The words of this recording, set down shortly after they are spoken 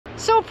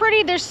So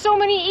pretty. There's so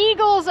many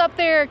eagles up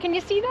there. Can you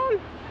see them?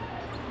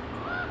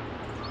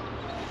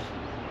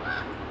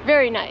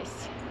 Very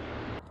nice.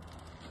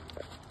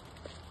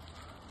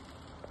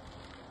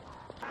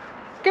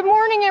 Good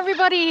morning,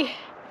 everybody.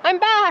 I'm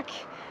back.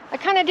 I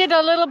kind of did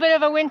a little bit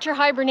of a winter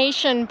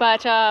hibernation,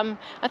 but I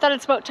thought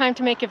it's about time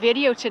to make a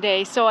video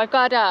today. So I've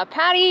got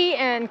Patty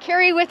and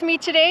Carrie with me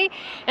today,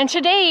 and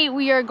today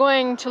we are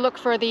going to look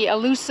for the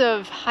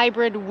elusive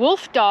hybrid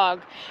wolf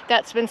dog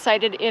that's been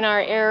sighted in our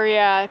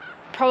area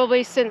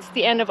probably since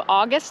the end of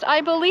August,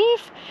 I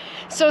believe.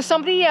 So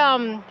somebody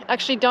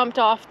actually dumped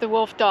off the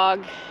wolf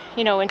dog,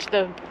 you know, into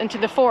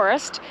the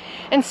forest,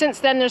 and since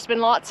then there's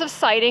been lots of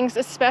sightings,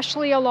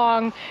 especially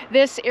along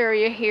this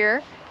area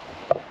here.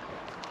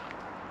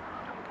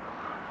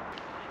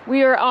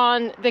 We are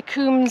on the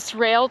Coombs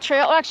rail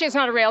trail. Well, actually, it's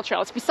not a rail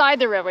trail. It's beside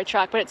the railway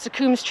track, but it's the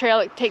Coombs trail.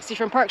 It takes you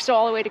from Parksville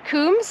all the way to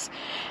Coombs.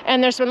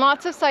 And there's been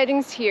lots of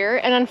sightings here.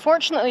 And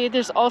unfortunately,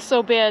 there's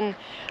also been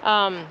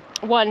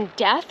one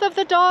death of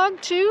the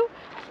dog too,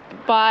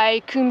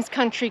 by Coombs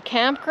Country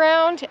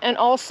Campground. And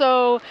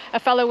also a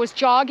fellow was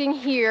jogging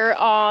here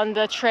on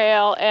the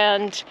trail,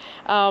 and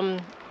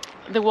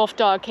the wolf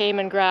dog came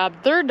and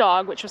grabbed their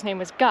dog, which was named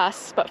was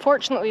Gus, but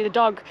fortunately the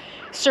dog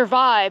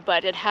survived,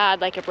 but it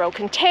had like a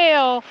broken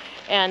tail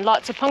and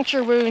lots of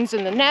puncture wounds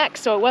in the neck,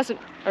 so it wasn't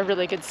a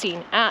really good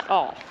scene at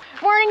all.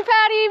 Morning,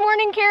 Patty.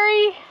 Morning,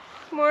 Carrie.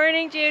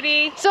 Morning,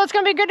 Judy. So it's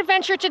gonna be a good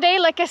adventure today.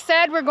 Like I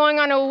said, we're going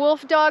on a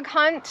wolf dog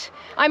hunt.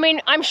 I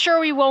mean, I'm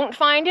sure we won't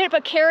find it,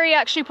 but Carrie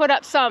actually put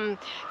up some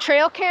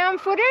trail cam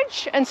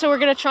footage, and so we're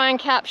gonna try and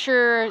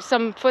capture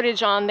some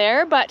footage on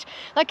there. But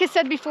like I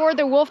said before,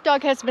 the wolf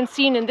dog has been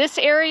seen in this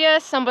area.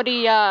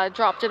 Somebody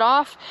dropped it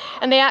off,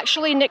 and they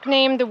actually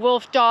nicknamed the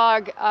wolf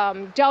dog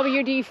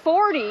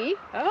WD-40.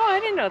 Oh, I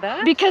didn't know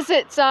that. Because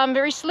it's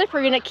very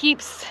slippery, and it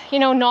keeps, you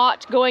know,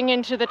 not going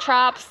into the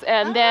traps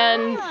and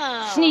then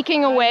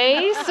sneaking away.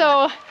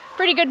 So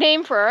pretty good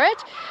name for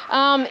it.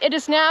 It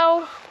is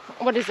now,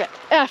 what is it?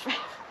 The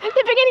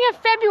beginning of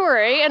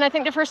February, and I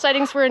think the first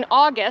sightings were in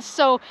August.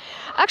 So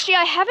actually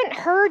I haven't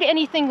heard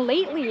anything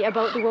lately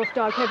about the wolf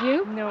dog, have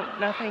you? No,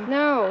 nothing.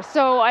 No,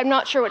 so I'm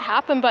not sure what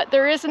happened, but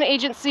there is an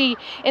agency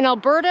in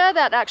Alberta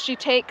that actually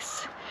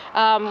takes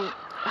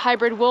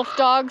hybrid wolf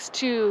dogs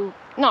to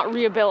not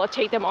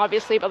rehabilitate them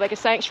obviously, but like a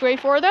sanctuary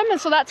for them. And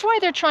so that's why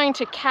they're trying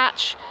to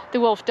catch the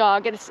wolf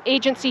dog. It's an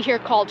agency here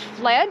called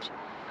FLED.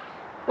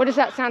 What does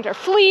that sound? Or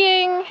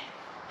fleeing?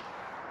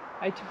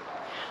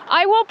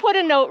 I will put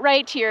a note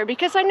right here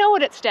because I know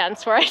what it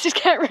stands for. I just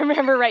can't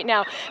remember right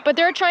now. But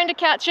they're trying to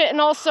catch it, and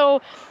also,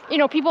 you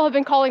know, people have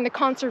been calling the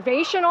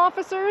conservation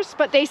officers,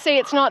 but they say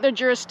it's not their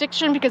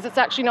jurisdiction because it's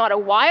actually not a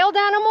wild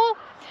animal.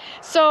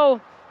 So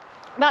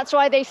that's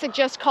why they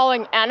suggest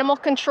calling animal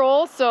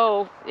control,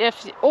 so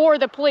or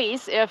the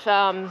police if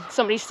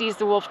somebody sees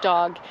the wolf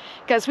dog,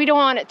 because we don't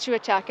want it to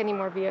attack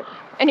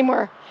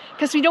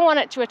because we don't want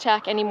it to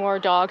attack any more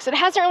dogs. It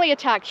hasn't really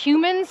attacked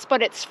humans,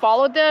 but it's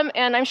followed them,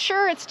 and I'm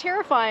sure it's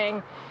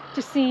terrifying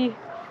to see,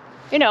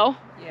 you know,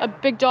 a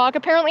big dog.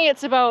 Apparently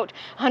it's about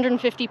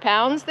 150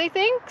 pounds, they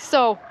think.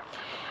 So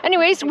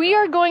anyways, we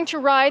are going to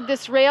ride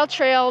this rail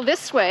trail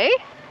this way.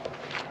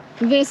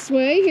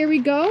 Here we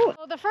go.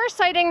 So the first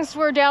sightings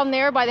were down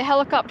there by the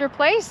helicopter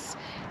place,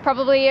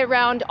 probably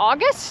around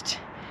August.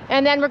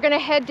 And then we're gonna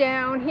head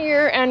down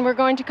here, and we're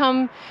going to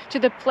come to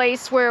the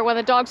place where when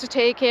the dogs were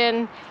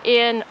taken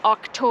in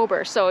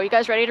October. So you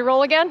guys ready to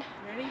roll again?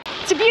 Ready?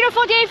 It's a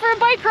beautiful day for a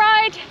bike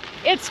ride.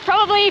 It's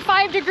probably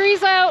 5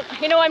 degrees out.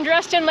 You know, I'm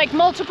dressed in like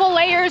multiple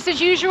layers as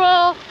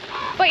usual.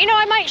 But you know,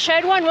 I might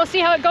shed one, we'll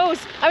see how it goes.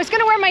 I was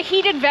gonna wear my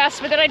heated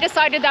vest, but then I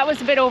decided that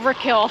was a bit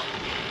overkill.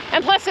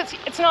 And plus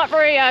it's not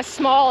very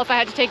small if I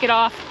had to take it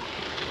off.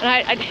 And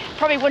I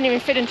probably wouldn't even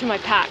fit into my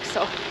pack,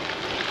 so.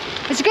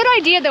 It's a good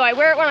idea though. I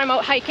wear it when I'm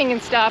out hiking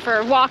and stuff,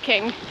 or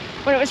walking.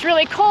 When it was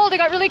really cold, it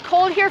got really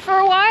cold here for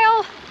a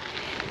while.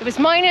 It was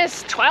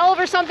minus 12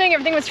 or something,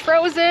 everything was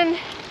frozen.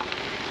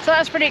 So that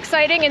was pretty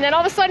exciting. And then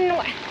all of a sudden,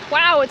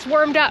 wow, it's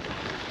warmed up.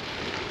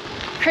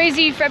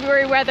 Crazy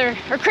February weather,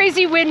 or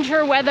crazy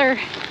winter weather.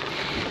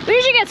 We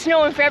usually get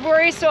snow in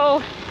February,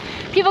 so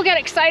people get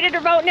excited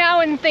about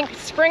now and think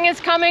spring is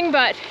coming,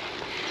 but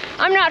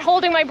I'm not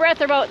holding my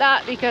breath about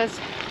that because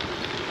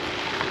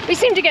we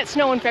seem to get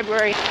snow in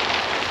February.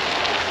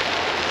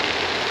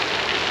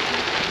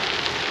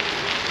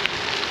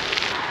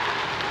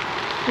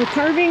 We're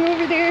carving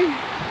over there.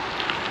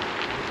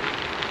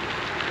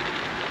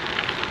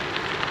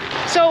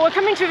 So we're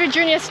coming to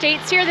Virginia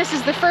Estates here. This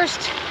is the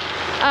first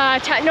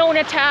known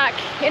attack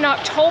in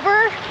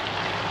October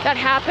that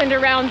happened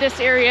around this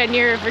area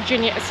near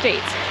Virginia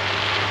Estates.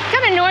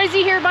 Kind of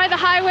noisy here by the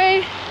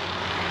highway,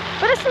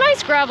 but it's a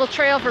nice gravel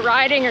trail for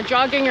riding or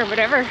jogging or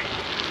whatever.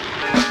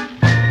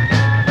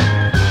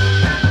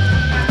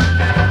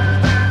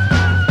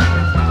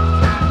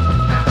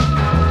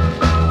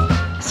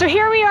 So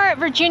here we are at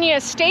Virginia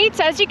Estates.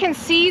 As you can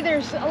see,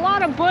 there's a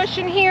lot of bush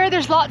in here.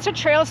 There's lots of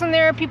trails in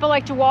there. People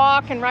like to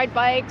walk and ride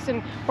bikes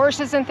and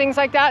horses and things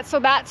like that. So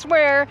that's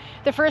where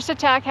the first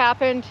attack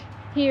happened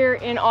here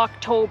in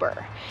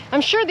October.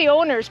 I'm sure the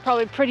owner is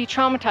probably pretty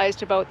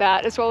traumatized about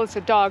that, as well as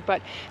the dog,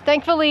 but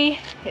thankfully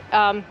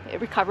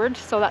it recovered,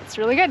 so that's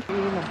really good.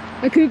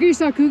 A cougar? You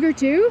saw a cougar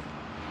too?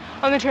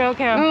 On the trail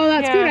cam. Oh,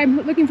 that's good.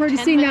 I'm looking forward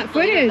to seeing that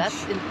footage.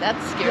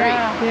 That's scary.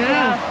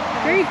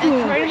 Yeah. Very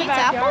cool. Right in the Eats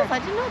backyard. apples? I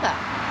didn't know that.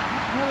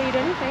 Don't eat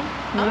anything.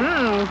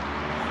 Wow.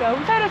 So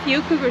we've had a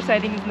few cougar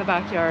sightings in the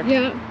backyard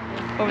Yeah.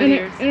 over the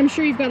years. And I'm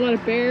sure you've got a lot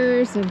of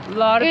bears. And A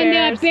lot of and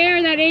bears. that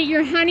bear that ate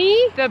your honey.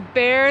 The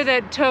bear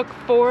that took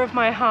 4 of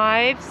my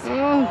hives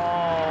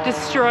Oh,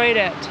 destroyed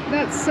it.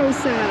 that's so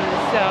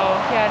sad.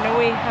 So yeah, no,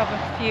 we have a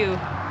few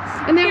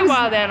And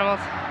wild animals.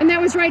 And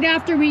that was right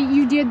after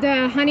you did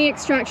the honey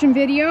extraction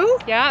video.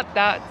 Yeah,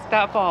 that's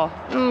that fall.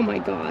 Oh my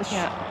gosh.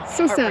 Yeah.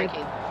 So sad.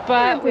 Heartbreaking.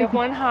 But we have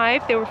one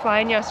hive. They were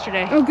flying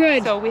yesterday. Oh,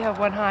 good. So we have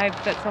one hive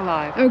that's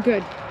alive. Oh,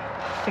 good.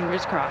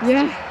 Fingers crossed.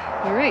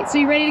 Yeah. All right. So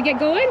you ready to get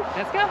going?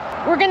 Let's go.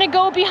 We're gonna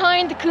go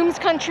behind the Coombs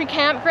Country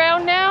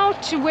Campground now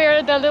to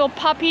where the little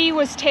puppy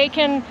was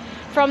taken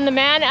from the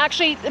man.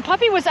 Actually, the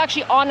puppy was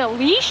actually on a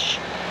leash,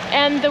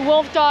 and the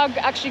wolf dog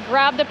actually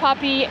grabbed the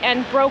puppy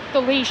and broke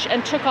the leash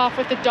and took off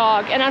with the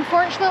dog. And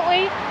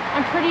unfortunately,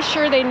 I'm pretty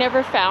sure they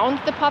never found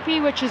the puppy,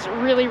 which is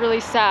really,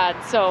 really sad.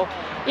 So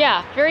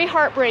yeah, very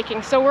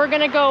heartbreaking. So we're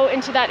gonna go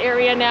into that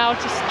area now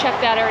to check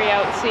that area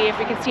out and see if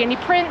we can see any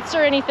prints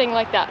or anything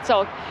like that.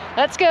 So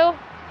let's go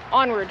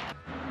onward.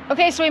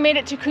 Okay, so we made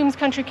it to Coombs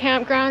Country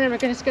Campground, and we're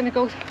just gonna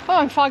go, oh,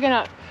 I'm fogging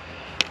up.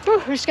 Whew,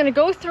 we're just gonna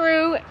go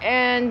through,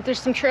 and there's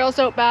some trails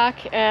out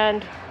back,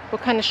 and we'll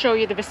kind of show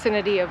you the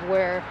vicinity of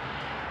where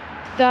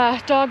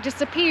the dog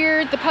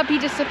disappeared, the puppy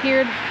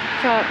disappeared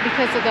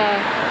because of the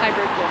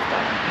hybrid wolf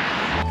dog.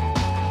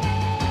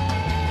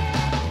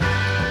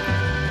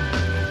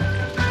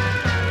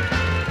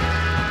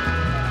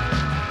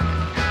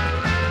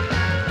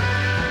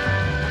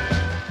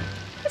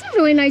 That's a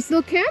really nice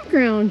little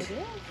campground.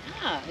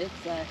 Yeah,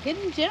 it's a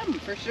hidden gem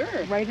for sure.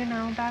 Right in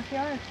our own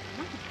backyard.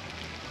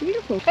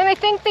 Beautiful. And I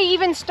think they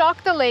even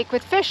stock the lake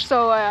with fish,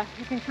 so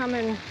you can come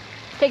and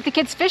take the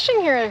kids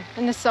fishing here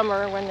in the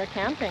summer when they're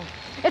camping.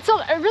 It's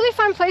a really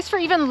fun place for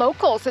even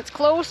locals. It's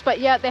close, but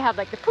yet they have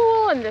like the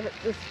pool and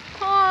this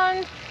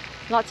pond,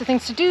 lots of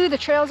things to do, the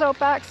trails out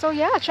back. So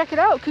yeah, check it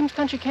out, Coombs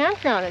Country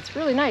Campground. It's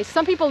really nice.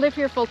 Some people live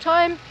here full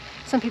time,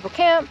 some people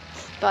camp,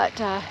 but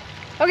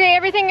okay,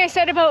 everything I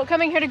said about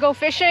coming here to go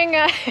fishing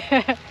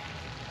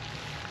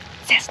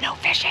says no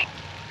fishing.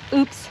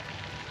 Oops.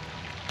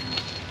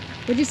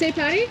 What'd you say,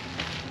 Patty?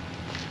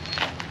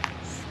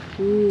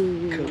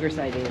 Ooh. Cougar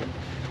sighting.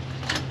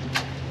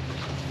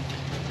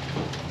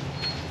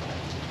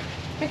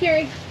 Hi,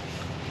 Carrie.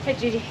 Hi,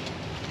 Judy.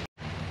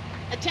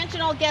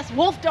 Attention all guests,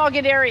 wolf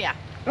dogged area.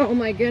 Oh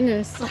my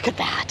goodness. Look at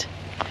that.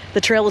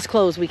 The trail is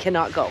closed, we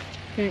cannot go.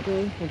 Can't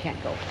go. We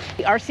can't go.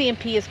 The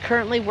RCMP is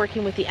currently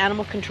working with the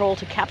animal control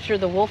to capture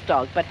the wolf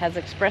dog, but has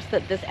expressed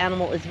that this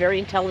animal is very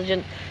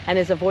intelligent and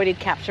has avoided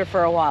capture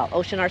for a while.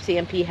 Ocean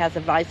RCMP has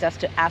advised us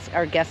to ask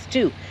our guests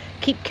to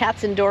keep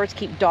cats indoors,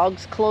 keep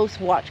dogs close,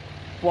 walk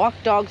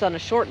dogs on a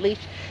short leash,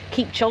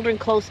 keep children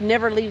close,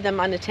 never leave them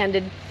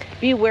unattended.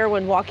 Be aware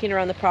when walking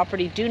around the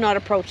property, do not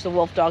approach the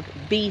wolf dog,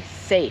 be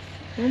safe.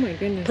 Oh my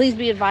goodness. Please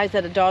be advised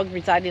that a dog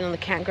residing on the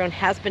campground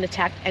has been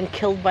attacked and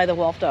killed by the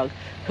wolf dog,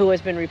 who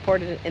has been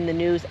reported in the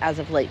news as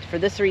of late. For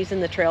this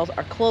reason, the trails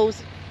are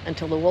closed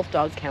until the wolf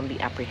dog can be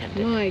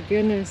apprehended. My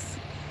goodness.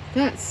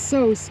 That's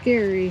so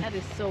scary. That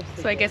is so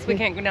scary. So I guess we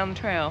can't go down the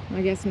trail.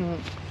 I guess not.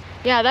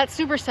 Yeah, that's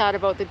super sad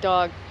about the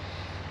dog.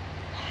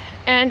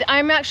 And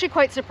I'm actually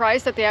quite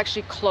surprised that they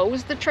actually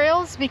closed the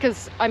trails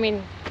because, I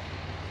mean,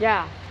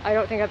 yeah, I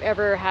don't think I've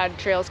ever had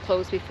trails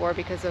closed before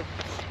because of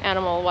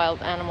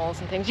wild animals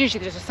and things.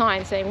 Usually there's a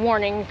sign saying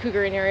warning,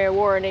 cougar in area,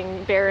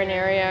 warning, bear in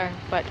area,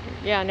 but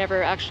yeah,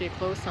 never actually a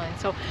closed sign.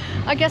 So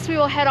I guess we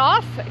will head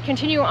off,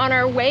 continue on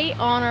our way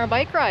on our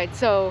bike ride.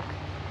 So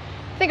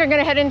I think I'm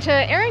gonna head into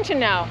Errington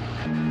now.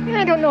 And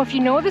I don't know if you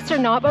know this or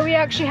not, but we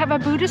actually have a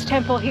Buddhist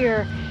temple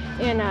here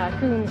in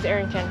Coombs,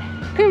 Errington.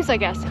 Coombs, I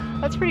guess.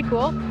 That's pretty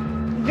cool.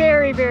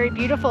 Very, very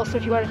beautiful. So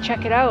if you want to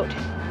check it out,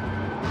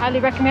 highly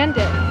recommend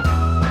it.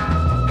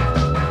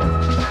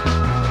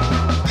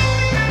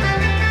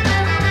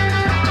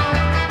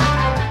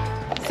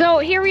 So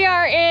here we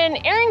are in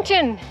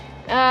Errington,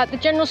 the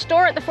general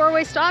store at the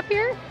four-way stop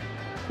here.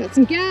 Got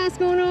some gas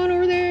going on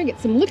over there, get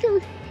some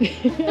liquor,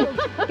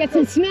 get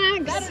some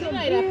snacks, Saturday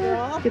night after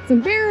all. get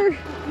some beer.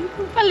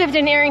 I lived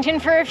in Errington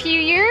for a few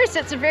years.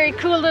 It's a very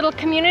cool little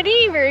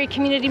community, very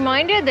community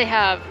minded. They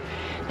have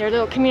their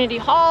little community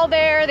hall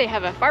there. They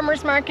have a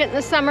farmer's market in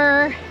the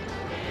summer.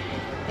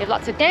 They have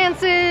lots of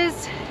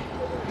dances.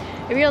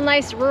 A real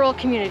nice rural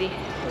community.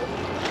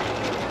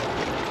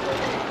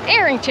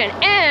 Errington,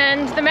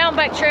 and the mountain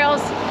bike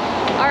trails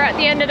are at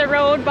the end of the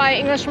road by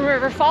English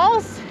River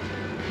Falls.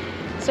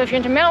 So if you're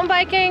into mountain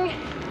biking,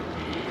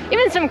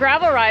 even some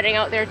gravel riding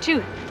out there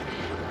too,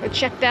 go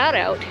check that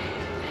out.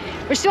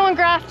 We're still in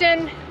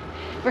Grafton.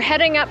 We're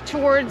heading up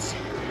towards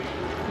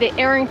the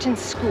Errington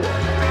School.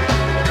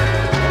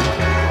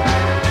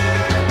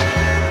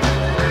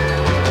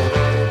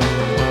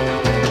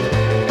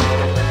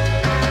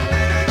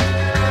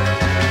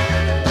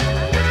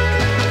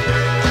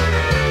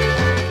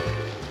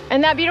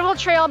 And that beautiful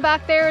trail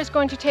back there is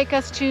going to take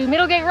us to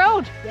Middlegate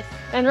Road. Yes.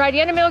 And right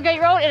into Middlegate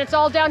Road, and it's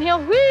all downhill.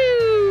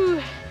 Woo!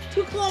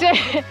 2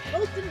 kilometers,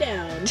 coasting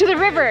down. To the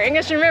river,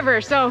 Englishton River.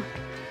 So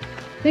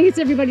I think it's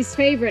everybody's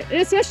favorite,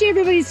 and especially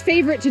everybody's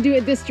favorite to do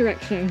it this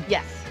direction.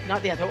 Yes,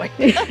 not the other way.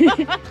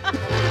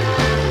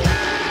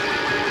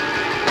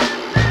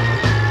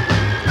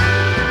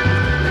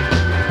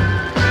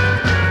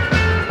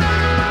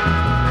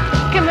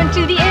 coming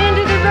to the end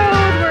of the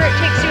road where it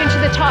takes you into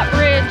the Top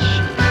Ridge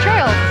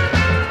trails.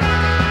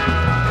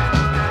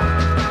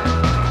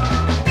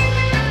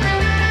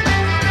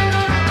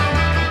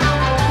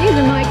 These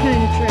are my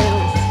kind of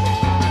trails.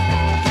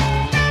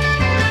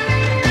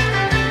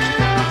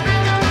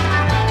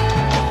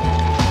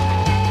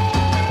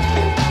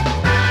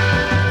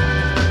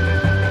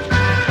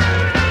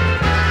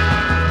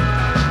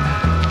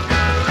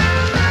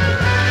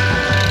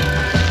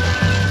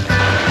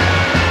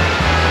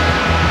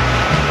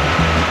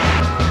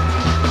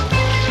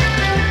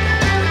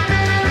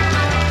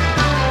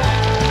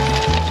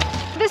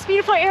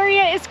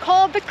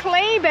 The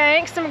clay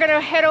banks. I'm gonna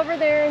head over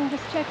there and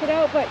just check it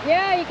out. But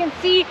yeah, you can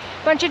see a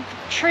bunch of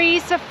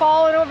trees have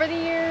fallen over the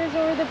years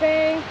over the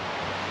bank.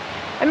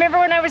 I remember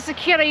when I was a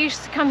kid, I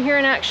used to come here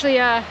and actually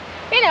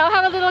you know,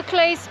 have a little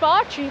clay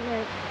spa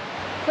treatment.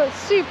 So it's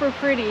super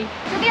pretty.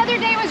 So the other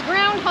day was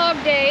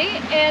Groundhog Day,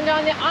 and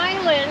on the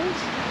island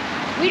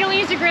we don't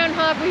use a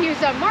groundhog, we use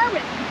a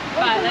marmot.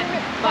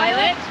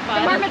 Violet.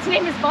 The marmot's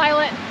name is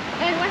Violet.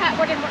 And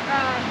what did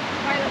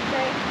Violet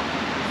say?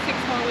 6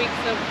 more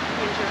weeks of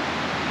winter.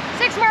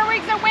 6 more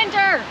weeks of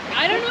winter!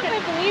 I don't know if I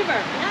believe her.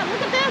 Yeah,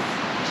 look at this.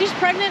 She's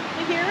pregnant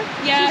here.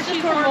 Yeah,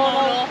 she's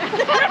hormonal.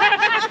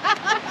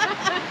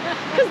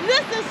 Because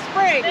this is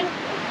spring.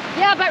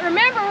 Yeah, but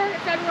remember,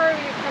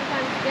 February you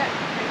sometimes get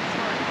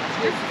smart.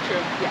 This is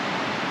true. Yeah.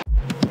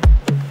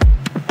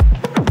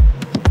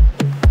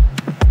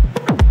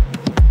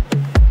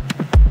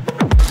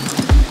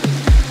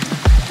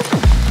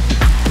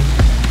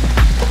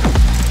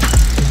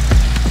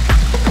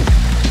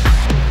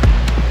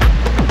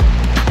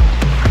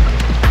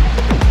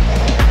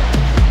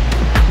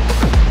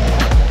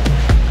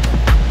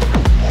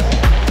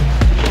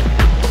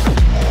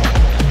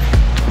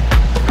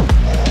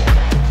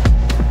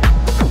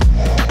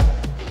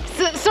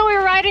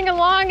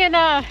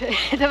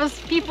 And those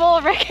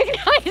people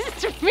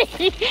recognized me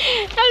and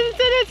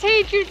said it's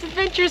Hey Jude's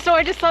Adventure, so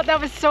I just thought that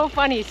was so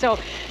funny. So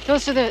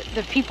those are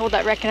the people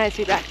that recognize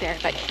me back there,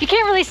 but you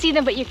can't really see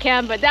them, but you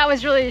can. But that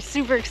was really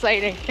super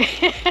exciting.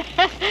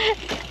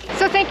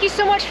 So thank you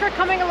so much for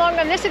coming along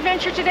on this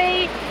adventure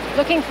today,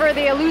 looking for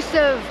the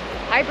elusive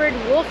hybrid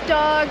wolf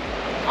dog.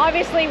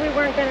 Obviously we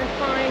weren't going to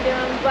find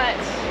him, but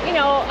you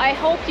know, I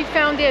hope you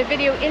found the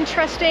video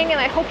interesting, and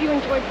I hope you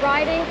enjoyed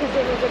riding, because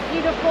it was a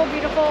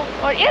beautiful,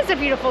 well, it is a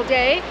beautiful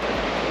day.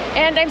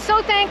 And I'm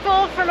so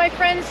thankful for my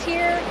friends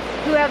here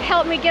who have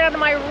helped me get out of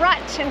my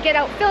rut and get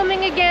out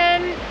filming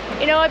again.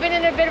 You know, I've been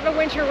in a bit of a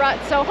winter rut,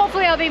 so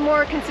hopefully I'll be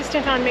more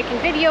consistent on making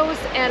videos,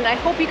 and I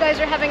hope you guys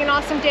are having an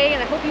awesome day,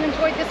 and I hope you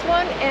enjoyed this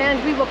one,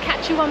 and we will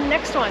catch you on the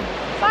next one.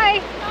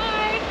 Bye!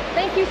 Bye!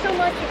 Thank you so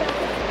much.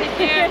 Take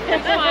care.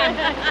 It's fun.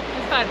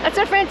 It's fun. That's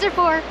what friends are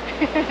for.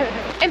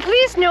 And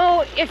please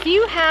know, if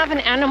you have an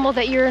animal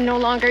that you're no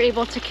longer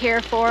able to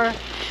care for,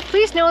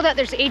 please know that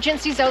there's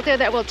agencies out there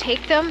that will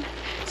take them.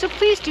 So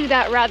please do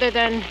that rather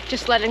than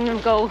just letting them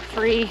go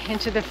free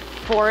into the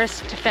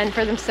forest to fend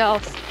for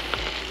themselves.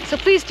 So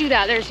please do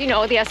that. There's, you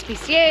know, the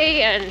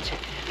SPCA, and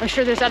I'm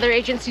sure there's other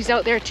agencies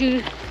out there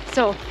too.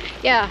 So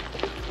yeah,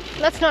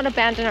 let's not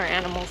abandon our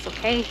animals,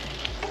 okay?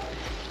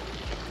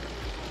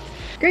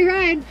 Great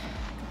ride.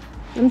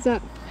 Thumbs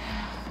up.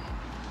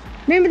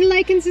 Remember to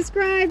like and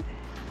subscribe.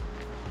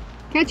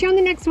 Catch you on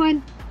the next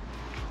one.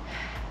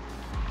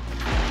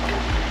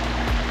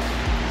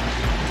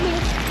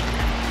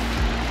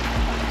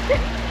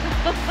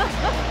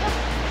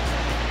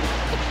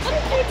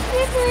 It's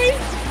slippery.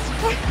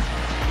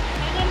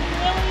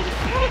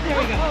 There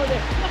we go. Oh,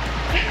 there.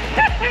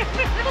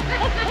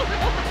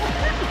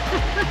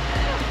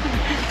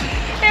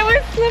 It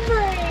was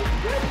slippery.